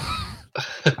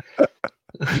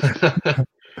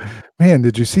man,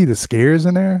 did you see the scares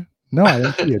in there? No, I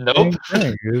didn't see a Nope. dang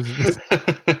thing. It was just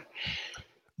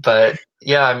But,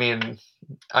 yeah, I mean,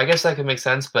 I guess that could make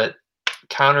sense, but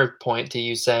counterpoint to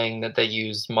you saying that they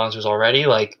used monsters already,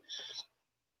 like,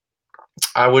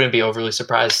 I wouldn't be overly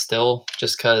surprised still,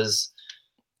 just because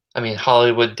I mean,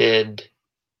 Hollywood did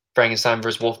Frankenstein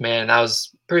vs. Wolfman, and that was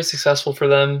pretty successful for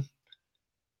them,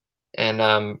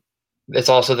 and, it's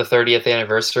also the 30th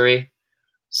anniversary,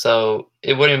 so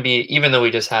it wouldn't be even though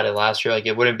we just had it last year, like,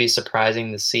 it wouldn't be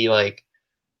surprising to see, like,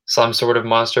 some sort of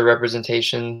monster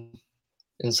representation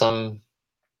in some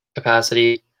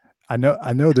capacity. I know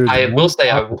there's I will one say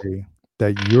property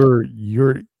that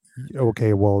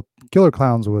okay, well, Killer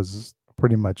Clowns was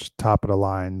pretty much top of the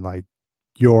line, like,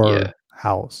 your yeah.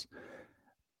 house.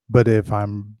 But if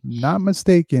I'm not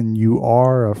mistaken, you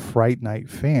are a Fright Night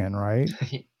fan, right?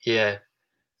 Yeah,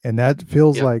 And that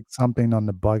feels yep. like something on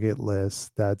the bucket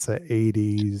list that's a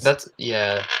 '80s,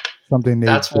 Yeah, something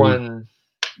that's they one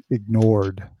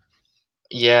ignored.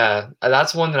 yeah,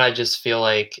 that's one that I just feel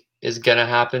like is gonna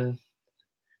happen.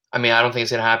 I mean, I don't think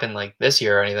it's gonna happen, like, this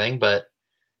year or anything, but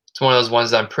it's one of those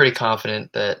ones that I'm pretty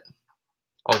confident that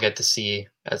I'll get to see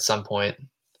at some point.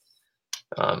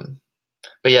 Um,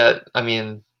 but yeah, I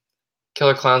mean,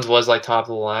 Killer Clowns was, like, top of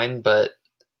the line, but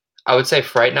I would say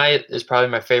Fright Night is probably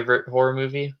my favorite horror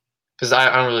movie, 'cause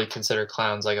I don't really consider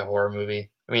Clowns like a horror movie.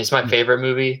 I mean, it's my Mm. favorite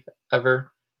movie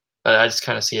ever, but I just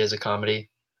kinda see it as a comedy.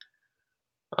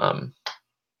 Um,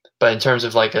 but in terms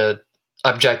of, like, a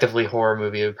objectively horror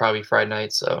movie, it would probably be Fright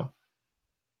Night, so,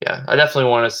 yeah, I definitely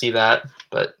wanna see that,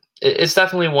 but it's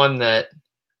definitely one that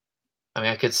I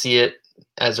mean, I could see it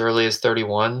as early as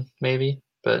 31 maybe,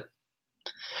 but,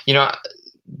 you know,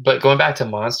 but going back to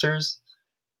monsters,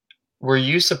 were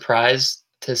you surprised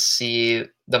to see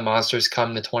the monsters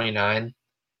come to 29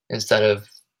 instead of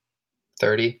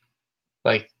 30,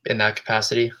 like, in that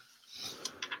capacity?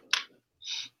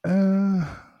 Uh,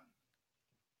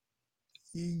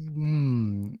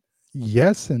 mm,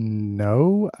 yes and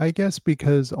no, I guess,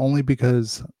 because only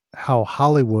because how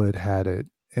Hollywood had it,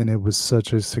 and it was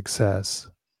such a success,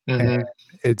 and Mhm.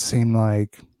 it seemed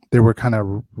like they were kind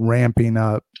of ramping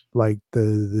up like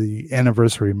the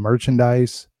anniversary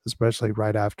merchandise, especially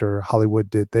right after Hollywood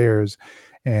did theirs,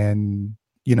 and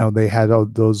they had all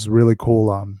those really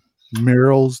cool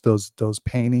murals, those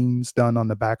paintings done on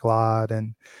the back lot,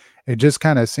 and it just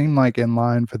kind of seemed like in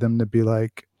line for them to be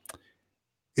like,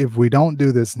 if we don't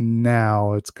do this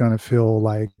now, it's gonna feel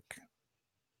like,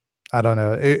 I don't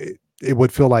know. It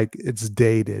would feel like it's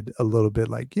dated a little bit,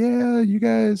 like, "Yeah, you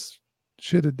guys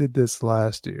shoulda did this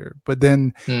last year." But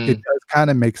then it Mm, does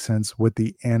kinda make sense with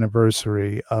the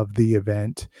anniversary of the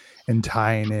event and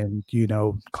tying in,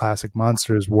 classic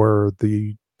monsters were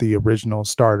the original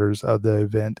starters of the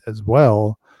event as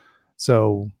well.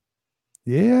 So,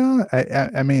 yeah,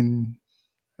 I mean,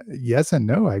 yes and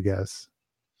no, I guess.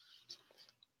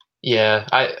 yeah,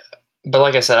 but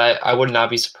like I said, I would not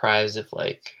be surprised if,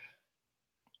 like,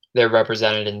 they're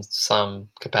represented in some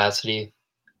capacity,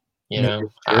 you Maybe a know?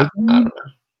 scare I zone? don't know.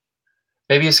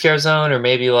 Maybe a scare zone or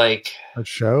maybe, like, A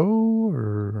show?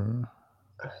 Or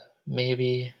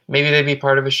maybe they'd be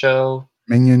part of a show.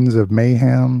 Minions of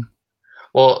Mayhem?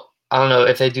 Well, I don't know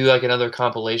if they do, like, another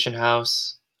compilation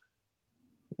house,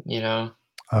 you know?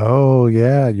 Oh,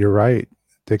 yeah, you're right.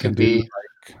 They can Could do be.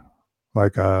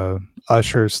 like a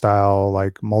Usher style,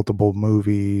 like multiple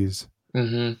movies.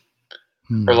 Mhm. Or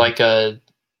Hmm. like a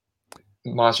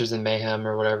Monsters and Mayhem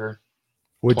or whatever,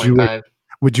 Would you 25.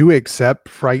 would you accept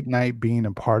Fright Night being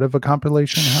a part of a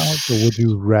compilation house, or would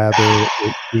you rather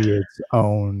it be its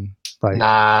own, like,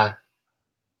 Nah.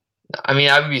 I mean,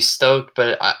 I would be stoked,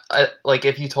 but I like,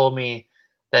 if you told me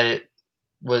that it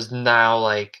was now,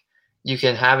 like, you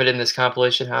can have it in this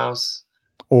compilation house,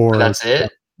 but or that's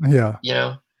it, yeah. you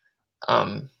know?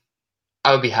 Um,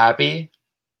 I would be happy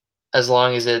as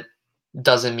long as it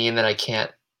doesn't mean that I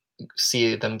can't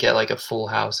see them get, like, a full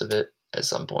house of it at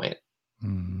some point.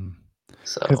 Mm.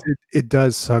 'Cause So, it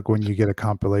does suck when you get a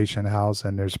compilation house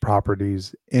and there's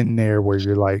properties in there where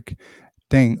you're like,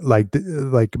 "Dang," like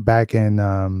back in,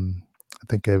 I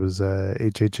think it was,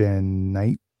 HHN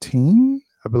 19,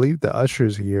 I believe, the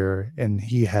Usher's year, and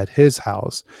he had his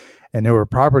house, and there were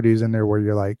properties in there where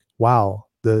you're like, "Wow,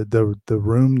 the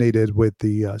room they did with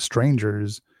the,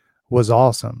 strangers was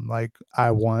awesome." Like,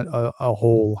 I want a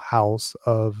whole house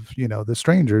of, the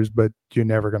strangers, but you're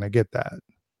never gonna get that.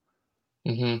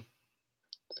 mhm.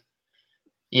 So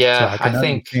Yeah, I I can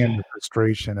think understand the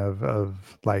frustration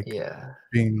of, like, yeah.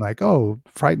 being like, "Oh,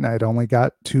 Fright Night only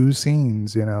got 2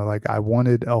 scenes," like, I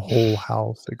wanted a whole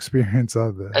house experience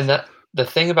of And this. that the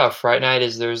thing about Fright Night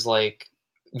is there's, like,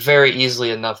 very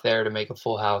easily enough there to make a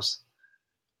full house,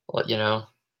 you know?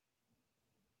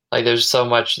 Like, there's so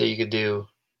much that you could do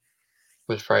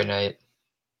with Fright Night,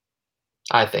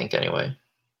 I think anyway.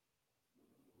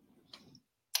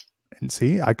 And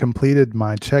see, I completed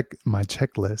my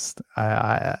checklist.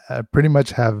 I pretty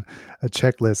much have a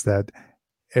checklist that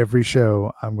every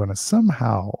show I'm gonna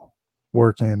somehow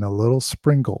work in a little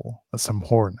sprinkle of some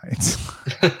Horror Nights.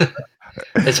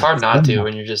 It's hard not to Somehow.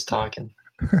 when you're just talking,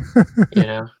 you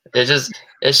know?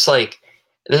 It's like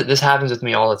this happens with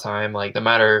me all the time, like, no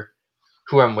matter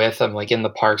who I'm with, I'm, like, in the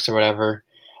parks or whatever,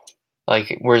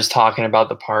 like, we're just talking about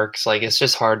the parks, like, it's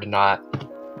just hard to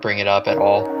not bring it up at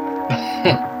all,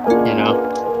 you know?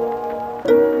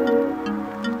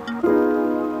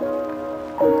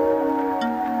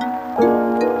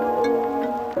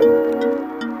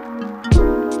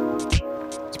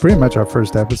 It's pretty much our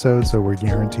first episode, so we're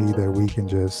guaranteed that we can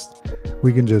just,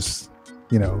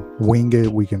 wing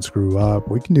it, we can screw up,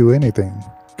 we can do anything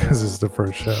because it's the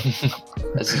first show.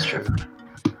 This is true.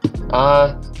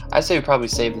 Uh, I say we probably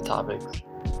save the topics.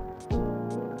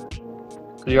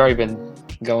 'Cause we've already been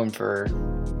going for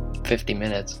 50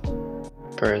 minutes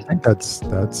per. I think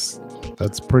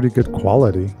that's pretty good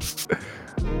quality.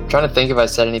 Trying to think if I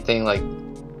said anything like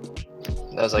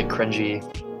that was like cringy.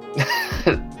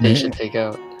 They Yeah, should take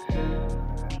out.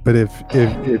 but if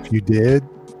you did,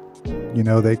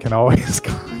 they can always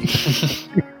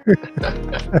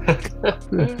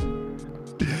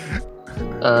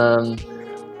um.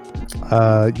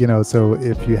 so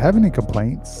if you have any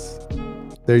complaints,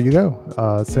 there you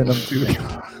go. Send them to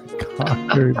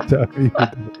Connor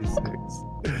W26.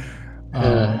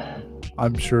 Um,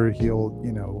 I'm sure he'll,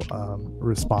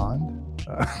 respond.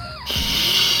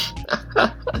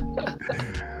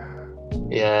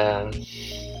 Yeah.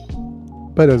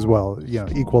 But as well,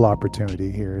 equal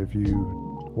opportunity here. If you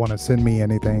want to send me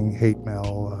anything, hate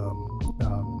mail,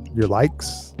 your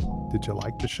likes. Did you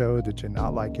like the show? Did you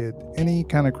not like it? Any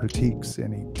kind of critiques,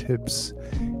 any tips,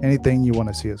 anything you want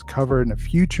to see us cover in the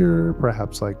future,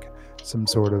 perhaps like some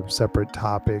sort of separate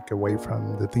topic away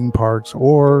from the theme parks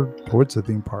or towards the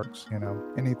theme parks,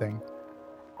 anything.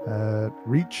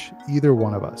 reach either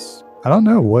one of us. I don't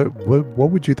know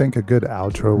what would you think a good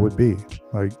outro would be?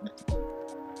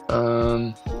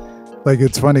 Um, Like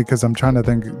it's funny because I'm trying to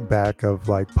think back of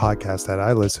like podcasts that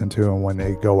I listen to, and when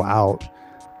they go out,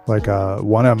 like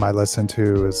one of them I listen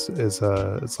to is it's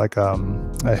like a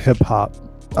hip hop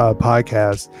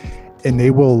podcast, and they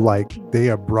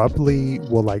abruptly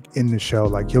will like end the show.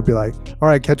 Like he'll be like, "All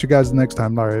right, catch you guys next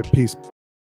time. All right, peace."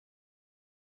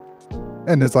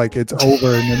 And it's like it's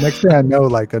over, and the next thing I know,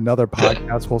 like another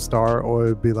podcast will start, or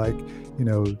it'd be like, you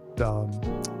know,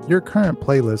 your current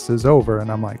playlist is over,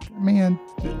 and I'm like, man,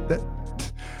 that.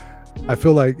 I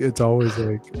feel like it's always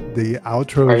like the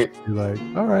outro should be like,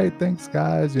 all right, thanks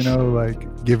guys,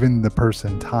 like giving the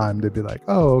person time to be like,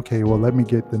 oh, okay, well, let me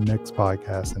get the next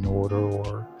podcast in order,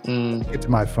 or get to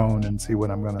my phone and see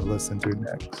what I'm going to listen to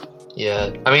next.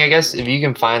 Yeah. I mean, I guess if you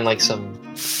can find like some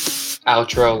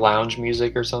outro lounge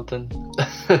music or something,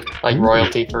 like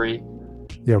royalty free.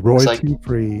 Yeah, royalty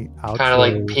free outro. Kind of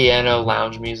like piano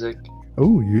lounge music.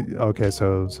 Oh, okay,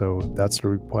 so that's the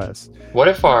request. What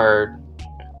if our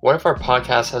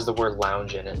podcast has the word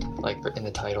lounge in it, like in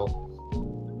the title?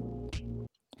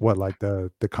 What, like the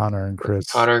Connor and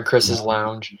Chris? Connor and Chris's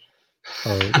lounge.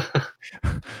 Oh.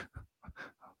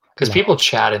 Because people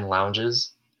chat in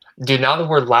lounges. Dude, now the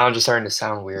word lounge is starting to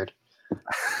sound weird.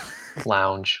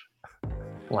 Lounge.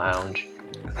 Lounging.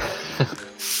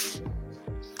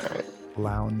 All right,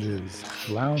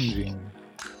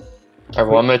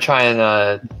 well, I'm gonna try and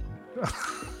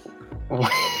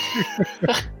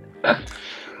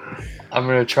I'm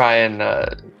gonna try and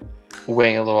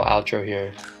wing a little outro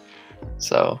here.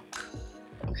 So,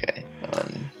 okay,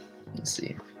 let's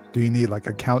see. Do you need like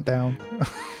a countdown?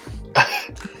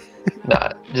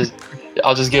 Nah,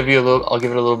 I'll just give you a little. I'll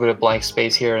give it a little bit of blank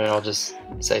space here, and I'll just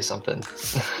say something.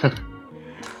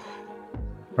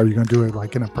 Are you gonna do it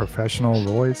like in a professional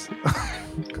voice?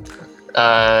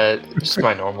 Just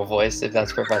my normal voice, if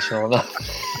that's professional enough.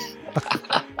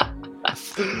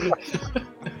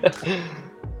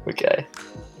 Okay.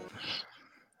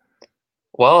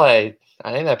 Well, I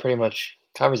think that pretty much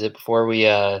covers it. Before we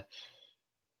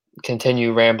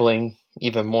continue rambling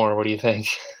even more, what do you think?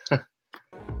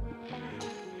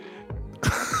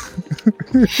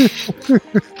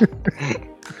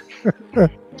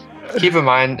 Keep in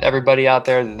mind, everybody out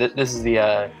there, this is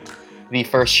the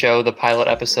first show, the pilot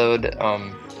episode.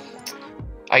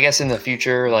 I guess in the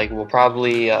future, like we'll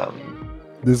probably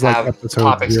this is have like episode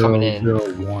topics coming in.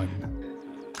 001.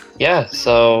 Yeah,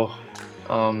 so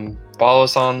follow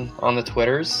us on the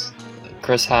Twitters.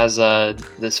 Chris has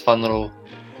this fun little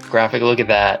graphic. Look at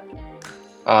that.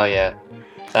 Oh yeah,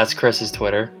 that's Chris's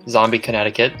Twitter. Zombie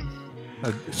Connecticut.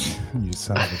 You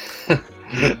son of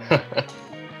a...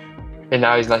 And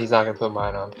now he's not gonna put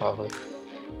mine on probably.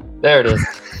 There it is.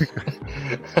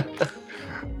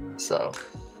 So,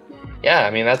 yeah,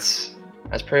 I mean that's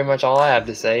pretty much all I have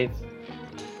to say.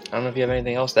 I don't know if you have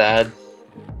anything else to add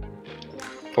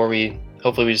before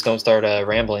hopefully we just don't start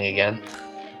rambling again.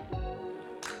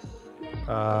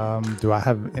 Do I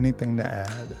have anything to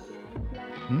add?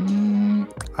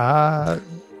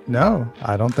 No,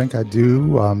 I don't think I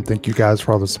do. Thank you guys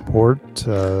for all the support.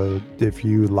 If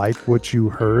you like what you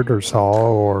heard or saw,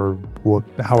 or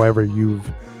however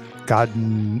you've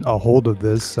gotten a hold of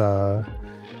this,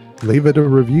 leave it a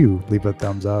review, leave a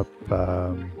thumbs up.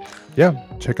 Yeah,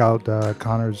 check out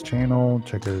Connor's channel,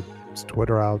 check his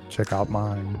Twitter out, check out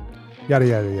mine, yada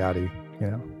yada yada,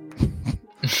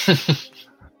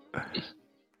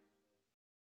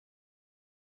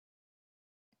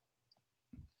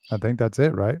 I think that's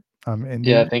it, right?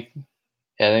 Yeah, I think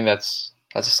that's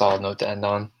a solid note to end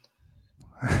on.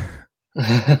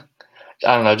 I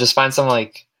don't know, just find some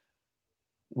like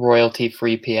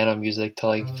royalty-free piano music to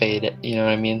like fade it, you know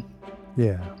what I mean?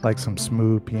 Yeah, like some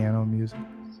smooth piano music.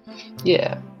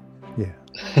 Yeah. Yeah.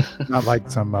 Not like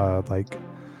some like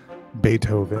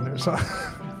Beethoven or something.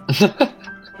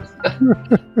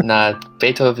 Nah,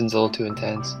 Beethoven's a little too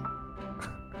intense.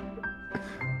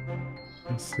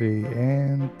 Let's see.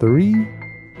 And 3,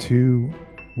 2,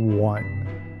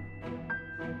 1.